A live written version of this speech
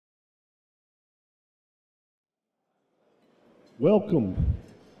Welcome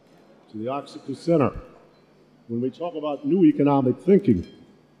to the Axica Center. When we talk about new economic thinking,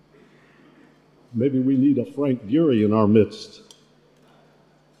 maybe we need a Frank Gehry in our midst.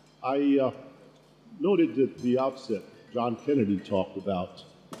 I noted at the outset, John Kennedy talked about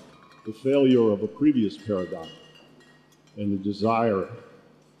the failure of a previous paradigm and the desire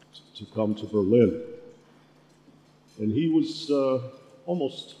to come to Berlin. And he was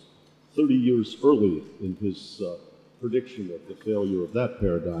almost 30 years early in his prediction of the failure of that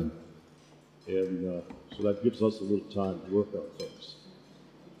paradigm. And so that gives us a little time to work on things.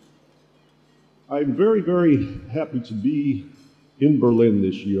 I'm very, very happy to be in Berlin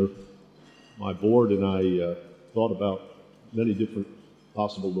this year. My board and I thought about many different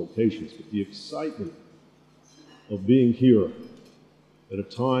possible locations, but the excitement of being here at a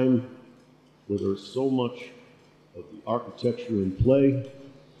time where there's so much of the architecture in play,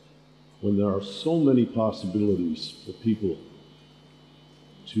 when there are so many possibilities for people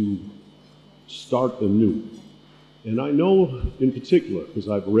to start anew. And I know in particular, because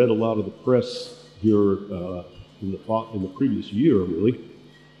I've read a lot of the press here in the previous year, really,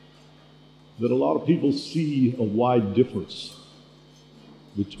 that a lot of people see a wide difference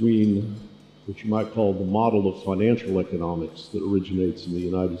between what you might call the model of financial economics that originates in the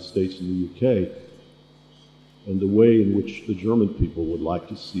United States and the UK, and the way in which the German people would like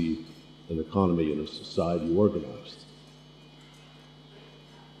to see an economy and a society organized.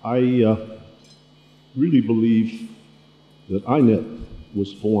 I really believe that INET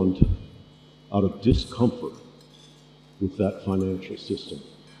was formed out of discomfort with that financial system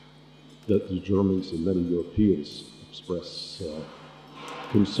that the Germans and many Europeans express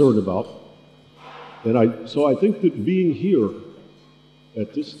concern about. And so I think that being here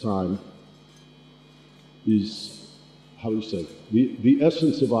at this time is, how do you say, the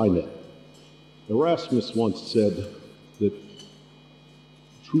essence of INET. Erasmus once said that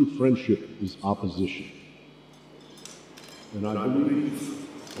true friendship is opposition. And I believe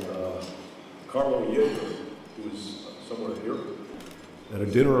Carlo Yeager, who is somewhere here, at a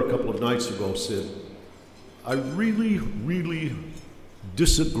dinner a couple of nights ago said, I really, really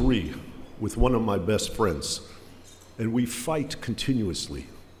disagree with one of my best friends, and we fight continuously.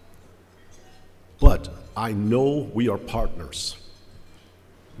 But I know we are partners.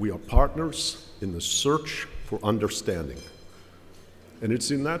 We are partners in the search for understanding. And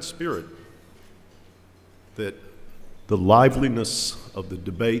it's in that spirit that the liveliness of the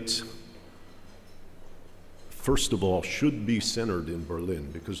debate, first of all, should be centered in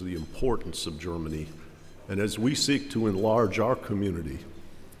Berlin because of the importance of Germany. And as we seek to enlarge our community,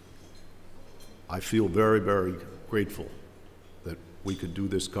 I feel very, very grateful that we could do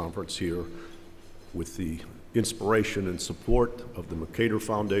this conference here with the inspiration and support of the Mercator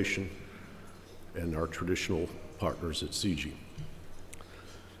Foundation and our traditional partners at CG.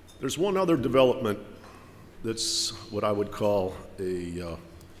 There's one other development that's what I would call a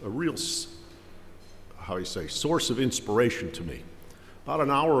real, how do you say, source of inspiration to me. About an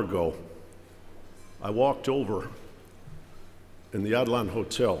hour ago, I walked over in the Adlan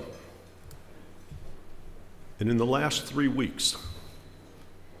Hotel, and in the last 3 weeks,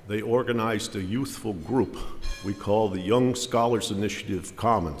 they organized a youthful group we call the Young Scholars Initiative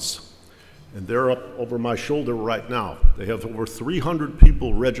Commons. And they're up over my shoulder right now. They have over 300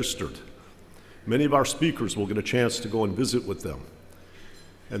 people registered. Many of our speakers will get a chance to go and visit with them.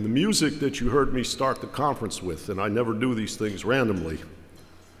 And the music that you heard me start the conference with, and I never do these things randomly,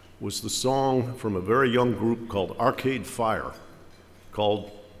 was the song from a very young group called Arcade Fire,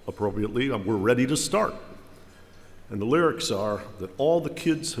 called, appropriately, We're Ready to Start. And the lyrics are that all the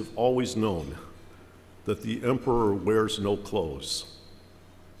kids have always known that the emperor wears no clothes,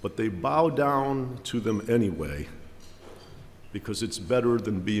 but they bow down to them anyway because it's better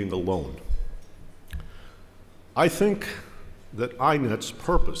than being alone. I think that INET's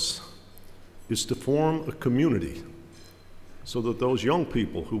purpose is to form a community so that those young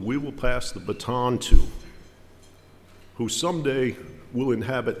people who we will pass the baton to, who someday will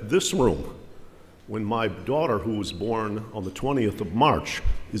inhabit this room when my daughter, who was born on the 20th of March,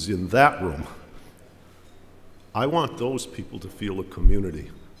 is in that room, I want those people to feel a community.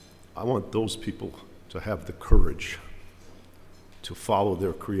 I want those people to have the courage to follow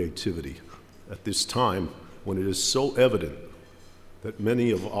their creativity at this time when it is so evident that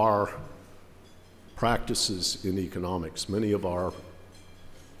many of our practices in economics, many of our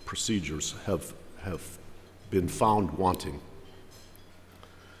procedures have been found wanting.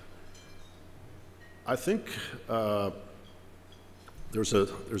 I think there's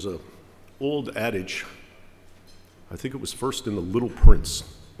a old adage, I think it was first in The Little Prince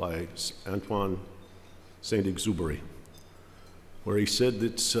by Antoine Saint-Exupéry, where he said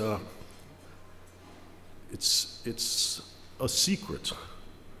it's a secret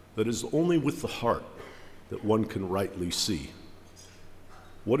that is only with the heart that one can rightly see.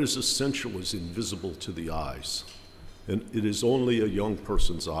 What is essential is invisible to the eyes, and it is only a young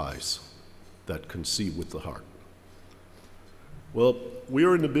person's eyes that can see with the heart. Well, we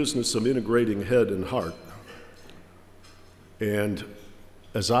are in the business of integrating head and heart, and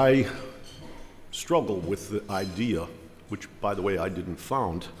as I struggle with the idea, which, by the way, I didn't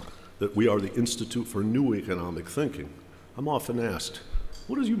found, that we are the Institute for New Economic Thinking, I'm often asked,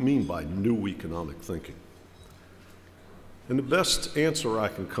 what do you mean by new economic thinking? And the best answer I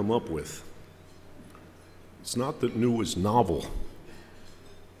can come up with, it's not that new is novel,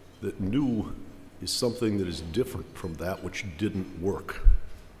 that new is something that is different from that which didn't work,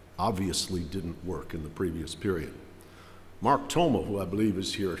 obviously didn't work in the previous period. Mark Toma, who I believe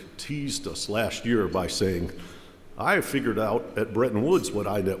is here, teased us last year by saying, I figured out at Bretton Woods what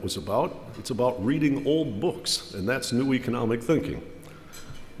INET was about. It's about reading old books, and that's new economic thinking.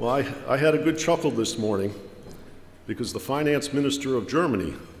 Well, I had a good chuckle this morning because the finance minister of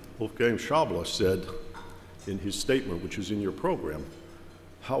Germany, Wolfgang Schäuble, said in his statement, which is in your program,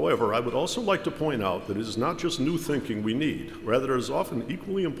 however, I would also like to point out that it is not just new thinking we need. Rather, it is often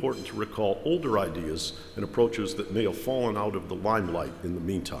equally important to recall older ideas and approaches that may have fallen out of the limelight in the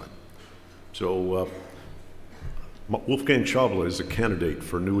meantime. So Wolfgang Schäuble is a candidate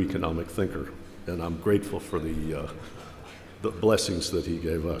for new economic thinker, and I'm grateful for the blessings that he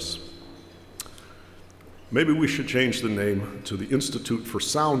gave us. Maybe we should change the name to the Institute for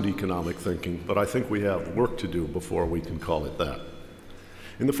Sound Economic Thinking, but I think we have work to do before we can call it that.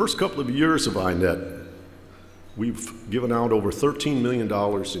 In the first couple of years of INET, we've given out over $13 million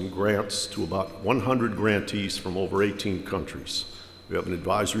in grants to about 100 grantees from over 18 countries. We have an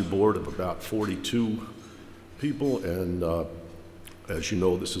advisory board of about 42 people, and as you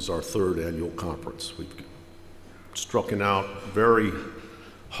know, this is our third annual conference. We've struck it out very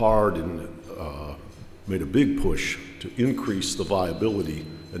hard and made a big push to increase the viability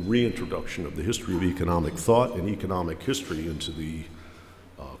and reintroduction of the history of economic thought and economic history into the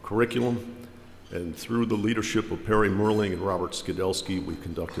curriculum. And through the leadership of Perry Merling and Robert Skidelsky, we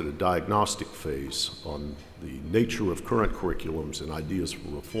conducted a diagnostic phase on the nature of current curriculums and ideas for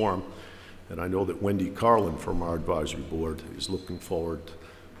reform. And I know that Wendy Carlin from our advisory board is looking forward,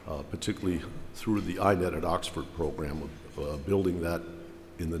 particularly through the INET at Oxford program, of building that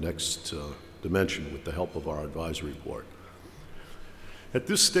in the next dimension with the help of our advisory board. At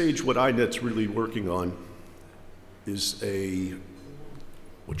this stage, what INET's really working on is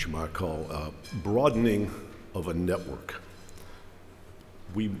what you might call a broadening of a network.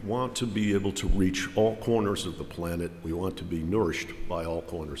 We want to be able to reach all corners of the planet. We want to be nourished by all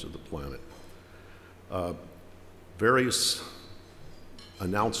corners of the planet. Various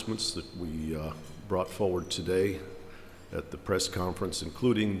announcements that we brought forward today at the press conference,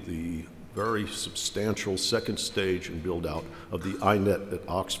 including the very substantial second stage and build out of the INET at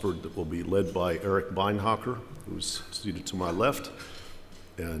Oxford that will be led by Eric Beinhocker, who's seated to my left,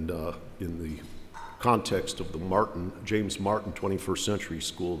 and in the context of the James Martin 21st Century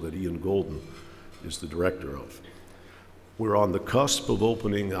School that Ian Golden is the director of. We're on the cusp of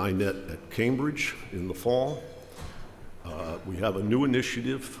opening INET at Cambridge in the fall. We have a new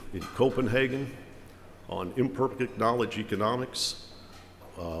initiative in Copenhagen on imperfect knowledge economics,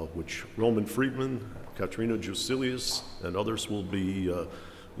 which Roman Friedman, Katrina Jusilius, and others will be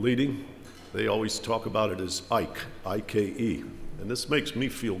leading. They always talk about it as IKE, I-K-E. And this makes me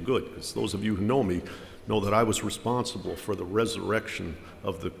feel good, because those of you who know me know that I was responsible for the resurrection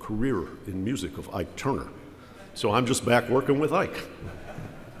of the career in music of Ike Turner. So I'm just back working with Ike.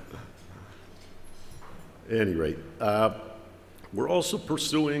 At any rate, we're also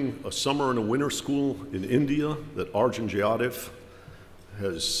pursuing a summer and a winter school in India that Arjun Jayadeva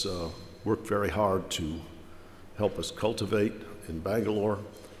has worked very hard to help us cultivate in Bangalore,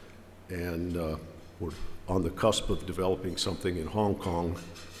 and we're on the cusp of developing something in Hong Kong,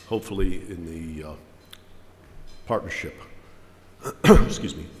 hopefully in the partnership,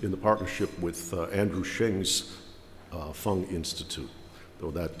 excuse me, in the partnership with Andrew Sheng's Fung Institute,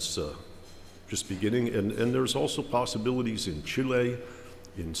 though that's just beginning. And there's also possibilities in Chile,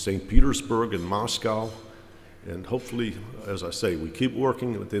 in St. Petersburg and Moscow, and hopefully, as I say, we keep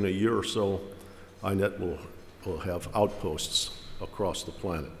working. Within a year or so, INET will have outposts across the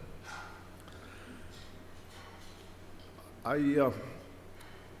planet. I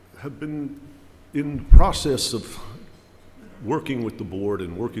have been in the process of working with the board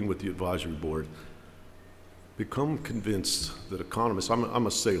and working with the advisory board, become convinced that economists, I'm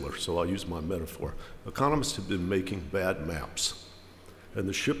a sailor, so I'll use my metaphor, economists have been making bad maps. and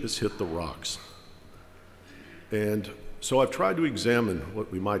the ship has hit the rocks. And so I've tried to examine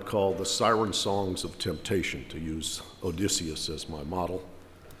what we might call the siren songs of temptation, to use Odysseus as my model,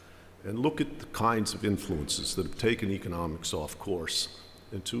 and look at the kinds of influences that have taken economics off course,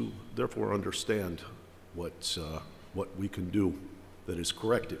 and to therefore understand what we can do that is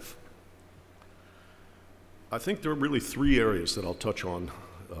corrective. I think there are really three areas that I'll touch on,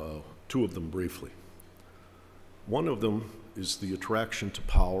 two of them briefly. One of them is the attraction to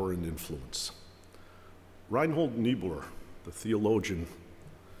power and influence. Reinhold Niebuhr, the theologian,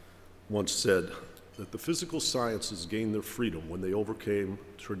 once said that the physical sciences gained their freedom when they overcame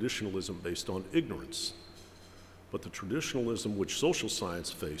traditionalism based on ignorance. But the traditionalism which social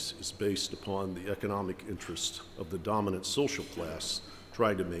science face is based upon the economic interests of the dominant social class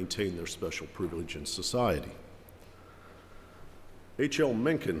trying to maintain their special privilege in society. H.L.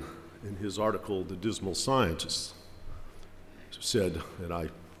 Mencken, in his article, The Dismal Scientists, said, and I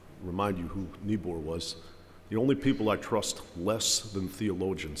remind you who Niebuhr was, the only people I trust less than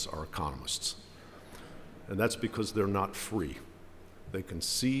theologians are economists. And that's because they're not free. They can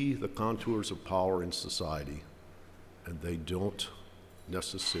see the contours of power in society, and they don't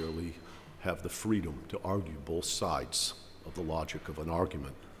necessarily have the freedom to argue both sides of the logic of an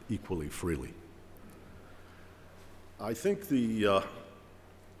argument equally freely. I think the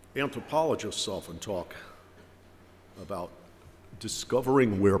anthropologists often talk about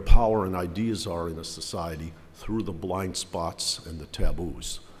discovering where power and ideas are in a society through the blind spots and the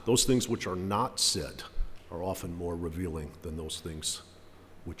taboos. Those things which are not said are often more revealing than those things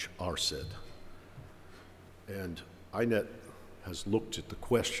which are said. And INET has looked at the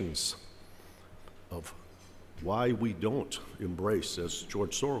questions of why we don't embrace, as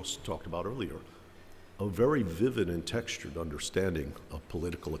George Soros talked about earlier, a very vivid and textured understanding of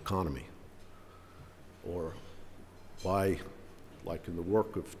political economy, or why, like in the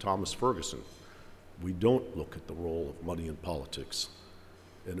work of Thomas Ferguson, we don't look at the role of money in politics,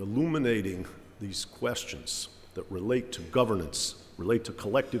 and illuminating these questions that relate to governance, relate to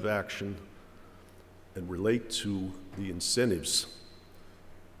collective action, and relate to the incentives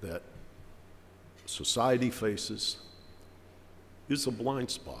that society faces is a blind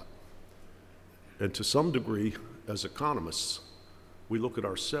spot. And to some degree, as economists, we look at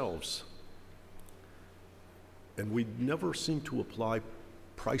ourselves and we never seem to apply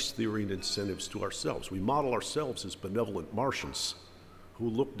price theory and incentives to ourselves. We model ourselves as benevolent Martians who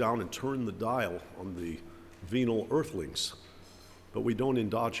look down and turn the dial on the venal earthlings, but we don't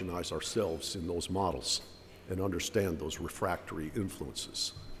endogenize ourselves in those models and understand those refractory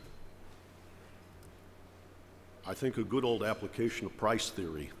influences. I think a good old application of price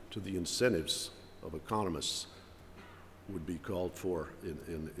theory to the incentives of economists would be called for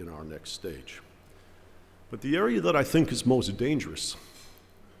in our next stage. But the area that I think is most dangerous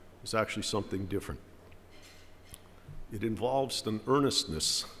is actually something different. It involves an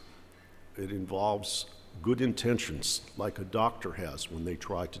earnestness. It involves good intentions, like a doctor has when they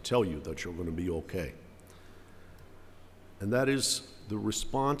try to tell you that you're going to be okay. And that is the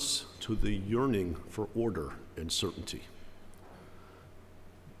response to the yearning for order and certainty.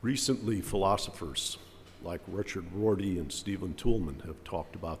 Recently, philosophers like Richard Rorty and Stephen Toulmin have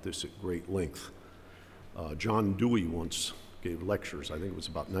talked about this at great length. John Dewey once gave lectures, I think it was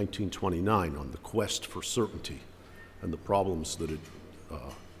about 1929, on the quest for certainty and the problems that it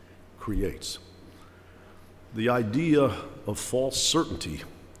creates. The idea of false certainty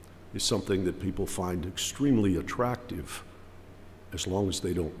is something that people find extremely attractive as long as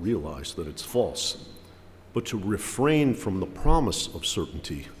they don't realize that it's false. But to refrain from the promise of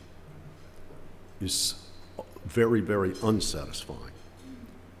certainty is very, very unsatisfying.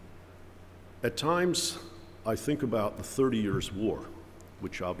 At times, I think about the 30 Years' War,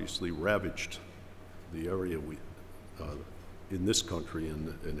 which obviously ravaged the area in this country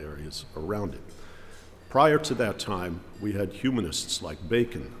and in areas around it. Prior to that time, we had humanists like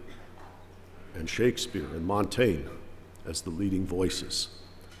Bacon and Shakespeare and Montaigne as the leading voices.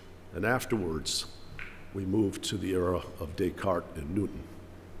 And afterwards, we moved to the era of Descartes and Newton.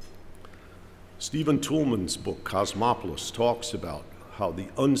 Stephen Toulmin's book, Cosmopolis, talks about how the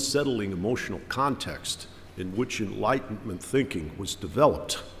unsettling emotional context in which Enlightenment thinking was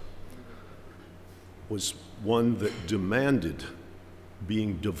developed was one that demanded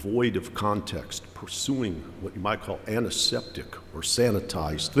being devoid of context, pursuing what you might call antiseptic or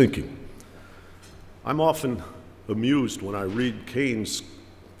sanitized thinking. I'm often amused when I read Keynes'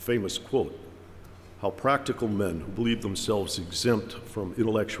 famous quote, how practical men who believe themselves exempt from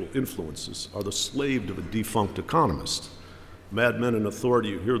intellectual influences are the slave of a defunct economist. Madmen in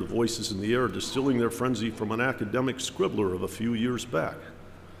authority who hear the voices in the air distilling their frenzy from an academic scribbler of a few years back.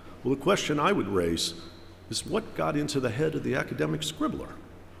 Well, the question I would raise is what got into the head of the academic scribbler?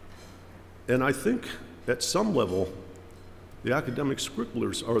 And I think at some level, the academic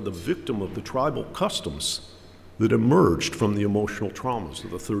scribblers are the victim of the tribal customs that emerged from the emotional traumas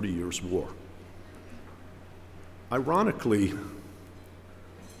of the 30 Years' War. Ironically,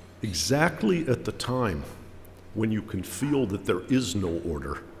 exactly at the time when you can feel that there is no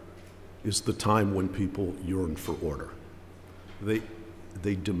order is the time when people yearn for order.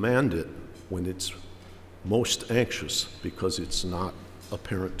 They demand it when it's most anxious because it's not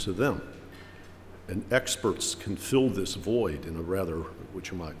apparent to them. And experts can fill this void in a rather,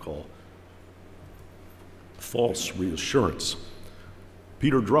 what you might call, false reassurance.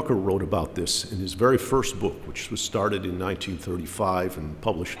 Peter Drucker wrote about this in his very first book, which was started in 1935 and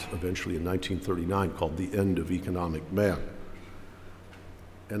published eventually in 1939, called The End of Economic Man.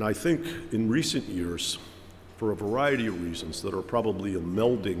 And I think in recent years, for a variety of reasons that are probably a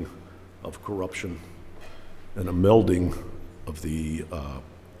melding of corruption and a melding of the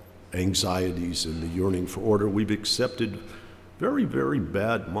anxieties and the yearning for order, we've accepted very, very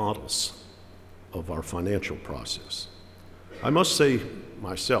bad models of our financial process. I must say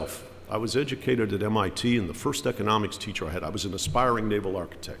myself, I was educated at MIT, and the first economics teacher I was an aspiring naval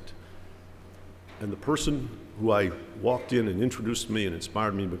architect. And the person who I walked in and introduced me and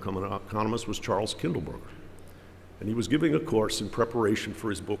inspired me to become an economist was Charles Kindleberger. And he was giving a course in preparation for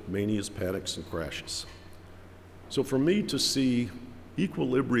his book, Manias, Panics, and Crashes. So for me to see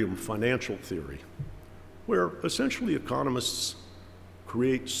equilibrium financial theory, where essentially economists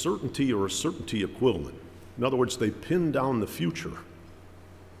create certainty or a certainty equivalent. In other words, they pin down the future.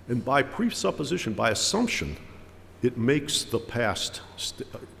 And by presupposition, by assumption, it makes the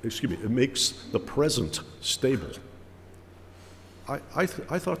it makes the present stable. I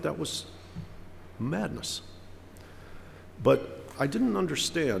thought that was madness. But I didn't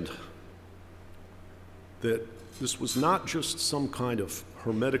understand that this was not just some kind of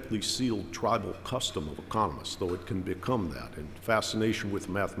hermetically sealed tribal custom of economists, though it can become that. And fascination with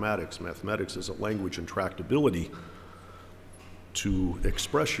mathematics as a language and tractability to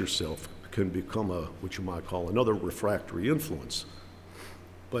express yourself can become what you might call another refractory influence.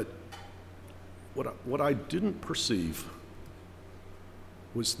 But what I didn't perceive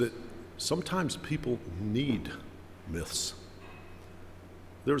was that sometimes people need myths.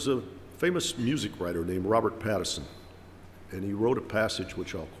 There's a famous music writer named Robert Pattinson, and he wrote a passage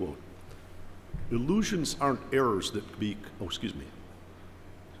which I'll quote. Illusions aren't errors that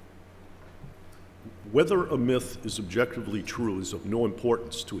Whether a myth is objectively true is of no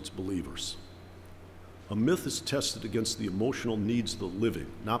importance to its believers. A myth is tested against the emotional needs of the living,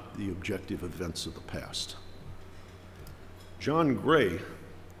 not the objective events of the past. John Gray,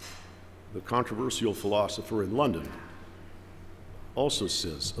 the controversial philosopher in London, also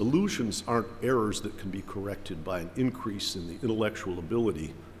says, illusions aren't errors that can be corrected by an increase in the intellectual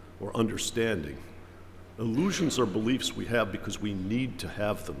ability or understanding. Illusions are beliefs we have because we need to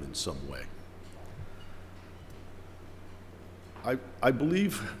have them in some way. I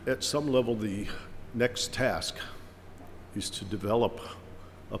believe at some level the next task is to develop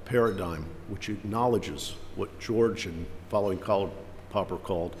a paradigm which acknowledges what George and following Karl Popper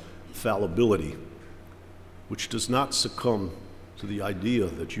called fallibility, which does not succumb to the idea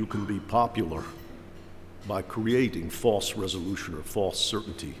that you can be popular by creating false resolution or false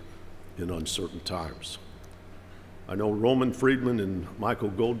certainty in uncertain times. I know Roman Friedman and Michael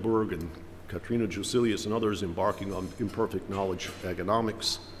Goldberg and Katrina Jusselius and others embarking on imperfect knowledge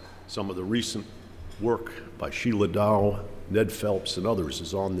economics. Some of the recent work by Sheila Dow, Ned Phelps, and others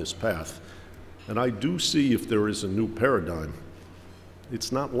is on this path. And I do see if there is a new paradigm,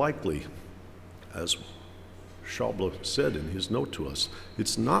 it's not likely, as Schauble said in his note to us,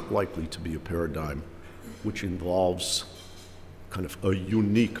 it's not likely to be a paradigm which involves kind of a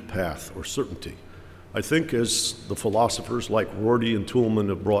unique path or certainty. I think as the philosophers like Rorty and Toulmin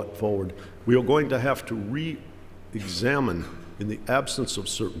have brought forward, we are going to have to re-examine, in the absence of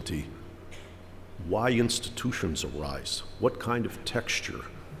certainty, why institutions arise, what kind of texture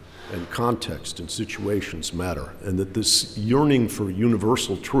and context and situations matter, and that this yearning for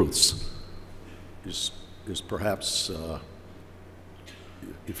universal truths is perhaps,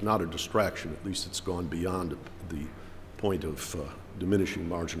 if not a distraction, at least it's gone beyond the point of diminishing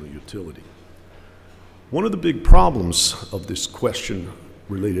marginal utility. One of the big problems of this question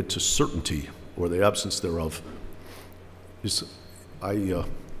related to certainty, or the absence thereof, is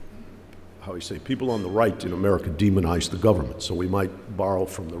people on the right in America demonize the government, so we might borrow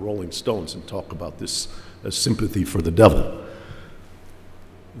from the Rolling Stones and talk about this as sympathy for the devil.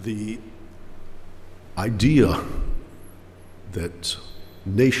 The idea that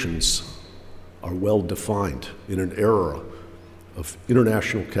nations are well defined in an era of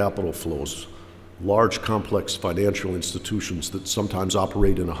international capital flows, large complex financial institutions that sometimes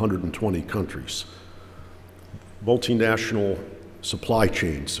operate in 120 countries. Multinational supply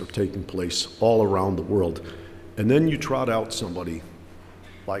chains are taking place all around the world. And then you trot out somebody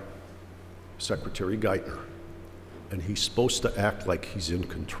like Secretary Geithner, and he's supposed to act like he's in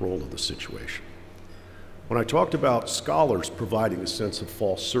control of the situation. When I talked about scholars providing a sense of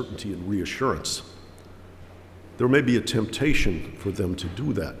false certainty and reassurance, there may be a temptation for them to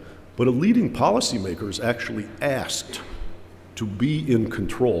do that. But a leading policymaker is actually asked to be in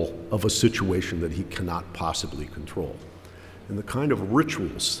control of a situation that he cannot possibly control. And the kind of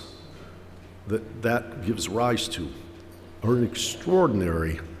rituals that that gives rise to are an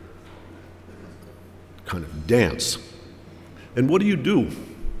extraordinary kind of dance. And what do you do?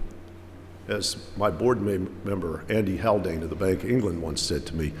 As my board member, Andy Haldane of the Bank of England once said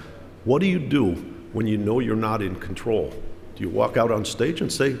to me, what do you do when you know you're not in control? Do you walk out on stage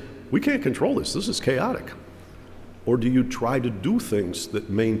and say, we can't control this is chaotic? Or do you try to do things that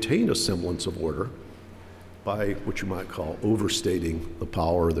maintain a semblance of order by what you might call overstating the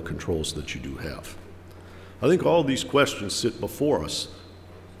power or the controls that you do have? I think all of these questions sit before us,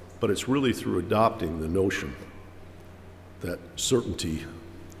 but it's really through adopting the notion that certainty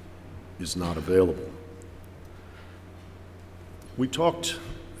is not available. We talked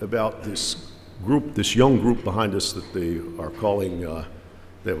about this group, this young group behind us that they are calling,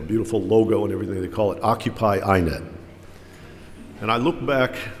 they have a beautiful logo and everything, they call it Occupy INET. And I look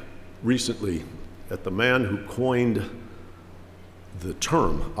back recently at the man who coined the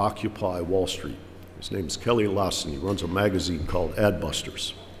term Occupy Wall Street. His name is Kelly Lawson. He runs a magazine called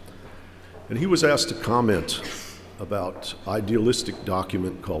Adbusters. And he was asked to comment about an idealistic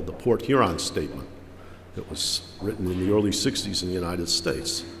document called the Port Huron Statement that was written in the early 60s in the United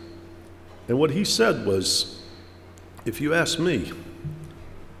States. And what he said was, if you ask me,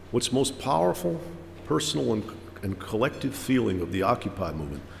 what's most powerful, personal, and collective feeling of the Occupy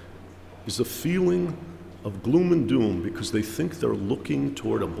movement is a feeling of gloom and doom because they think they're looking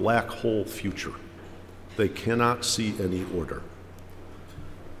toward a black hole future. They cannot see any order.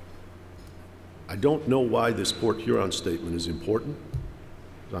 I don't know why this Port Huron statement is important.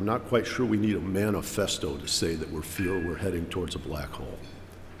 I'm not quite sure we need a manifesto to say that we're heading towards a black hole.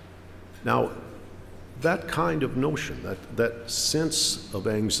 Now, that kind of notion, that sense of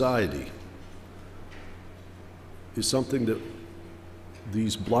anxiety is something that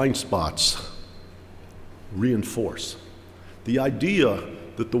these blind spots reinforce. The idea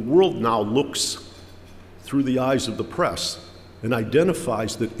that the world now looks through the eyes of the press and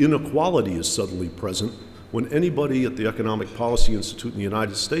identifies that inequality is suddenly present when anybody at the Economic Policy Institute in the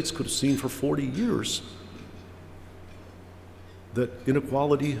United States could have seen for 40 years that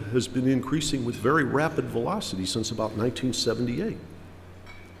inequality has been increasing with very rapid velocity since about 1978.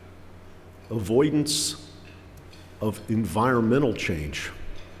 Avoidance of environmental change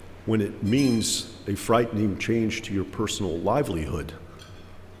when it means a frightening change to your personal livelihood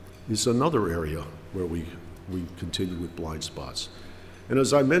is another area where we continue with blind spots. And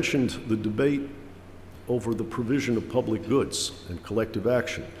as I mentioned, the debate over the provision of public goods and collective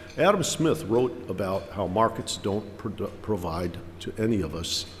action. Adam Smith wrote about how markets don't provide to any of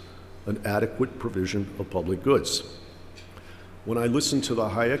us an adequate provision of public goods. When I listen to the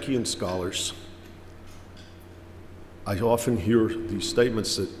Hayekian scholars, I often hear these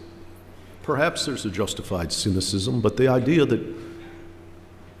statements that perhaps there's a justified cynicism, but the idea that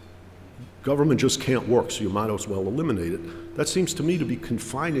government just can't work, so you might as well eliminate it, that seems to me to be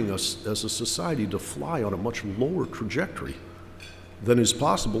confining us as a society to fly on a much lower trajectory than is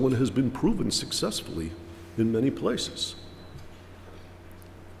possible and has been proven successfully in many places.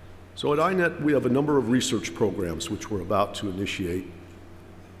 So at INET, we have a number of research programs which we're about to initiate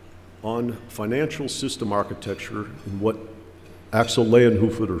on financial system architecture in what Axel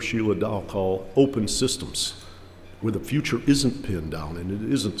Leyenhofer or Sheila Dahl call open systems, where the future isn't pinned down and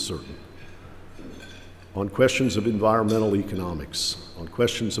it isn't certain. On questions of environmental economics, on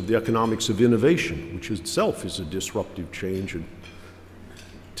questions of the economics of innovation, which itself is a disruptive change and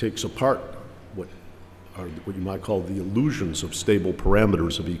takes apart what you might call the illusions of stable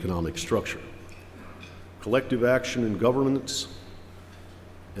parameters of economic structure. Collective action in governance,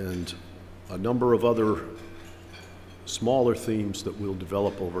 and a number of other smaller themes that we'll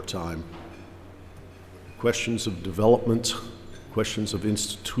develop over time. Questions of development, questions of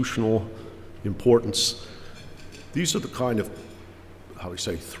institutional importance. These are the kind of, how we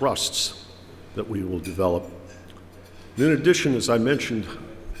say, thrusts that we will develop. In addition, as I mentioned,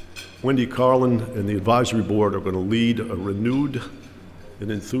 Wendy Carlin and the advisory board are going to lead a renewed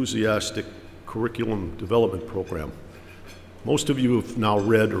and enthusiastic curriculum development program. Most of you have now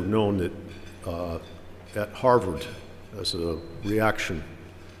read or known that at Harvard, as a reaction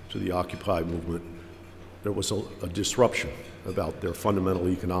to the Occupy movement, there was a disruption about their fundamental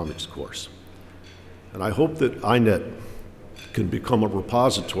economics course. And I hope that INET can become a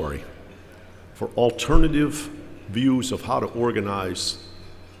repository for alternative views of how to organize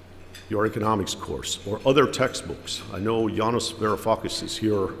your economics course or other textbooks. I know Yanis Varoufakis is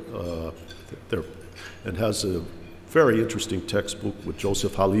here there and has a very interesting textbook with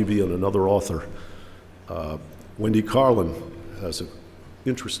Joseph Halevi and another author. Wendy Carlin has an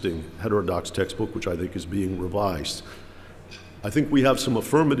interesting heterodox textbook which I think is being revised. I think we have some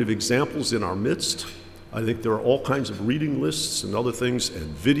affirmative examples in our midst. I think there are all kinds of reading lists and other things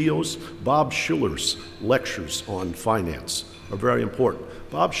and videos. Bob Schiller's lectures on finance are very important.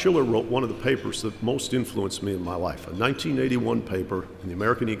 Bob Schiller wrote one of the papers that most influenced me in my life, a 1981 paper in the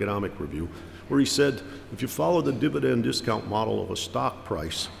American Economic Review, where he said, if you follow the dividend discount model of a stock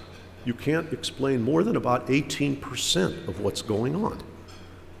price, you can't explain more than about 18% of what's going on.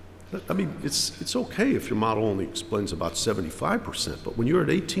 I mean, it's okay if your model only explains about 75%, but when you're at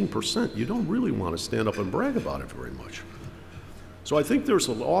 18%, you don't really want to stand up and brag about it very much. So I think there's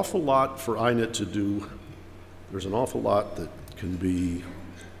an awful lot for INET to do. There's an awful lot that can be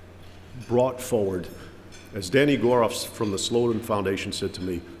brought forward. As Danny Goroff from the Sloan Foundation said to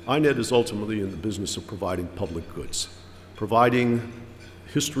me, INET is ultimately in the business of providing public goods, providing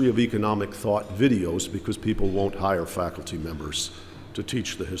history of economic thought videos because people won't hire faculty members to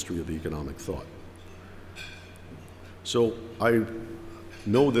teach the history of economic thought. So I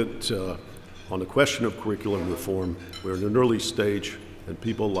know that on the question of curriculum reform, we're in an early stage and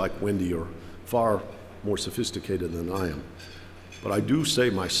people like Wendy are far more sophisticated than I am. But I do say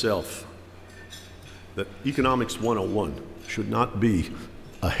myself that Economics 101 should not be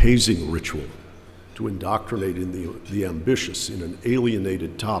a hazing ritual to indoctrinate in the ambitious in an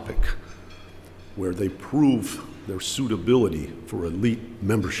alienated topic where they prove their suitability for elite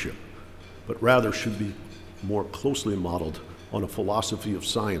membership, but rather should be more closely modeled on a philosophy of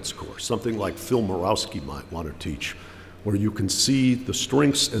science course, something like Phil Murawski might want to teach, where you can see the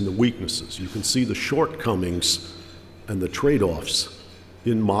strengths and the weaknesses, you can see the shortcomings and the trade-offs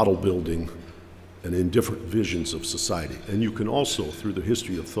in model building and in different visions of society. And you can also, through the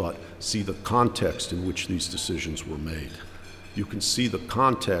history of thought, see the context in which these decisions were made. You can see the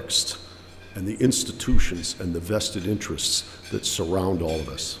context and the institutions and the vested interests that surround all of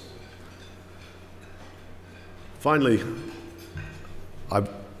us. Finally, I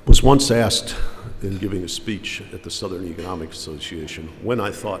was once asked in giving a speech at the Southern Economic Association when I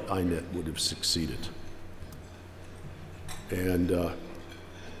thought INET would have succeeded. And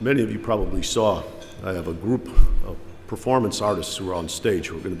many of you probably saw, I have a group of performance artists who are on stage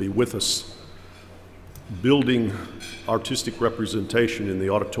who are going to be with us building artistic representation in the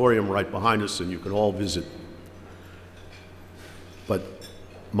auditorium right behind us, and you can all visit. But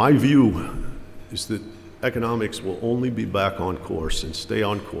my view is that economics will only be back on course and stay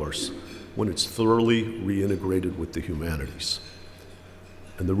on course when it's thoroughly reintegrated with the humanities.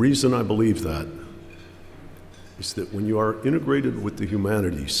 And the reason I believe that is that when you are integrated with the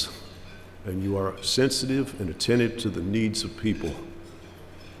humanities and you are sensitive and attentive to the needs of people,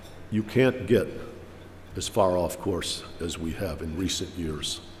 you can't get as far off course as we have in recent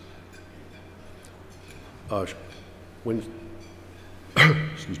years. Excuse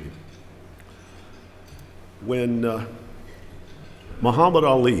me. When Muhammad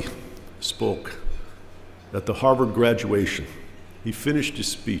Ali spoke at the Harvard graduation, he finished his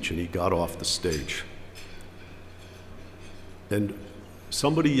speech and he got off the stage. And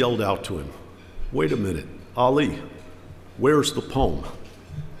somebody yelled out to him, "Wait a minute, Ali, where's the poem?"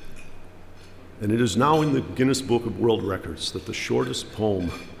 And it is now in the Guinness Book of World Records that the shortest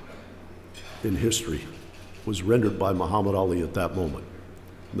poem in history was rendered by Muhammad Ali at that moment.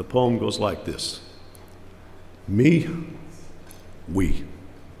 And the poem goes like this: me, we.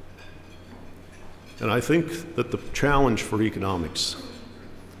 And I think that the challenge for economics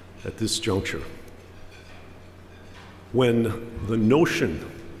at this juncture, when the notion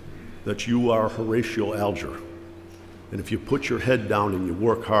that you are Horatio Alger, and if you put your head down and you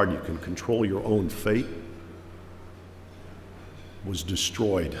work hard, you can control your own fate, was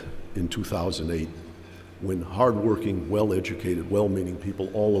destroyed in 2008 when hardworking, well-educated, well-meaning people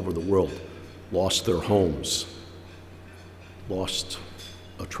all over the world lost their homes, lost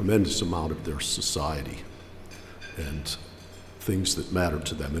a tremendous amount of their society and things that mattered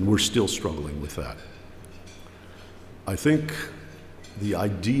to them, and we're still struggling with that. I think the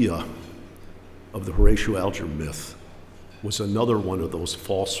idea of the Horatio Alger myth was another one of those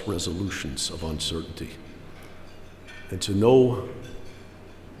false resolutions of uncertainty. And to know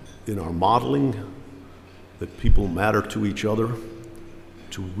in our modeling that people matter to each other,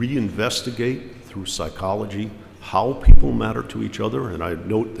 to reinvestigate through psychology how people matter to each other. And I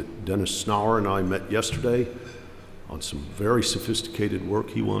note that Dennis Snauer and I met yesterday on some very sophisticated work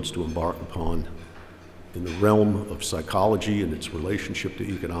he wants to embark upon in the realm of psychology and its relationship to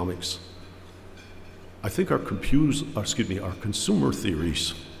economics. I think our consumer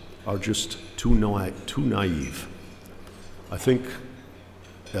theories are just too naive. I think,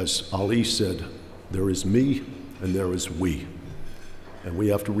 as Ali said, there is me and there is we. And we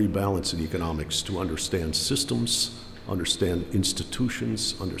have to rebalance in economics to understand systems, understand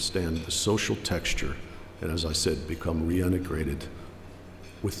institutions, understand the social texture, and as I said, become reintegrated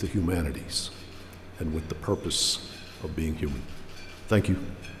with the humanities and with the purpose of being human. Thank you.